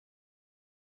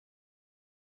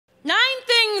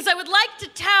things I would like to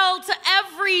tell to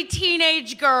every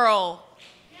teenage girl.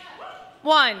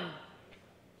 1,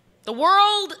 the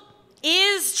world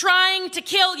is trying to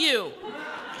kill you.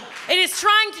 It is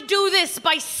trying to do this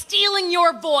by stealing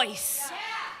your voice.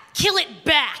 Kill it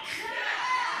back.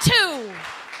 2,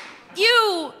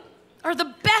 you are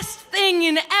the best thing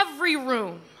in every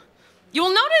room. You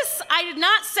will notice I did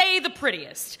not say the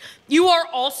prettiest. You are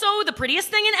also the prettiest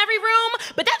thing in every room,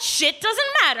 but that shit doesn't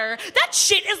matter. That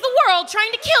shit is the world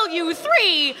trying to kill you.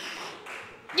 3,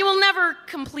 you will never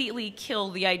completely kill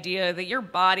the idea that your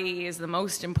body is the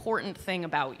most important thing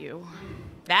about you.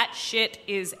 That shit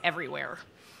is everywhere.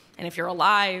 And if you're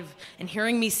alive and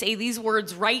hearing me say these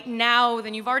words right now,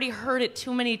 then you've already heard it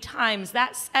too many times.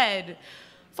 That said,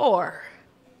 4,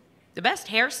 the best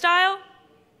hairstyle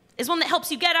is one that helps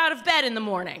you get out of bed in the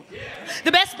morning.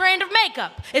 The best brand of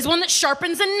makeup is one that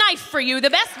sharpens a knife for you.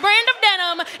 The best brand of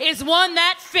denim is one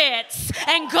that fits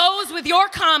and goes with your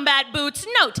combat boots.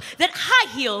 Note that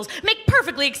high heels make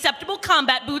perfectly acceptable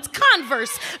combat boots.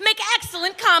 Converse make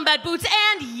excellent combat boots.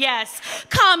 And yes,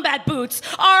 combat boots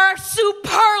are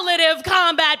superlative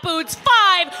combat boots. 5,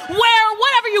 wear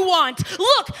whatever you want.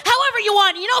 Look however you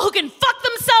want. You know who can fuck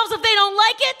themselves if they don't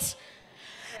like it?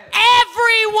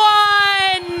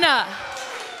 Everyone!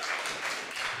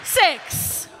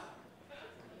 6,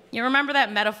 you remember that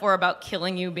metaphor about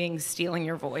killing you being stealing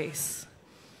your voice?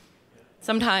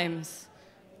 Sometimes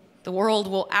the world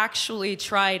will actually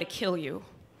try to kill you.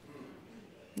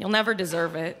 You'll never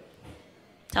deserve it.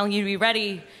 Telling you to be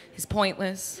ready is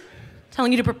pointless.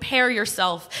 Telling you to prepare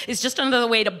yourself is just another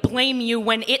way to blame you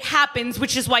when it happens,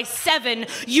 which is why 7,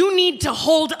 you need to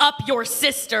hold up your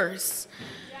sisters.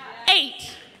 8,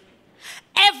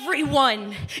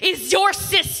 everyone is your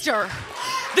sister.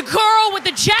 The girl with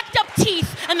the jacked up teeth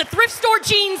and the thrift store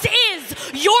jeans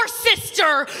is your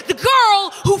sister. The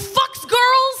girl who fucks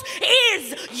girls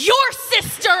is your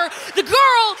sister. The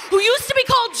girl who used to be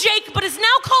called Jake but is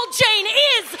now called Jane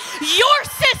is your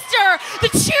sister.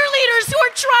 The cheerleaders who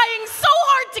are trying so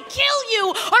hard to kill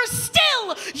you are still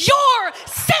your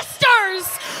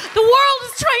sisters. The world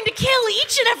is trying to kill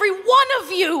each and every one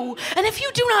of you. And if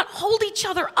you do not hold each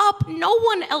other up, no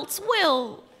one else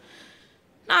will.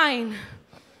 9,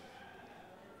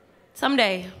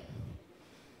 someday,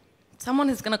 someone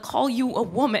is going to call you a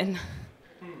woman.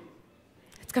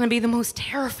 It's going to be the most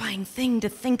terrifying thing to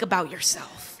think about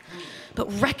yourself.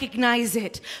 But recognize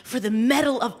it for the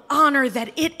medal of honor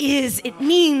that it is. It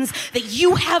means that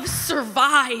you have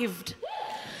survived.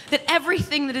 That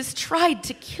everything that has tried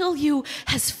to kill you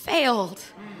has failed.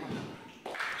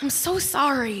 I'm so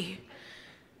sorry.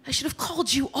 I should have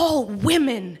called you all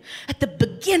women at the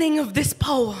beginning of this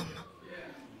poem.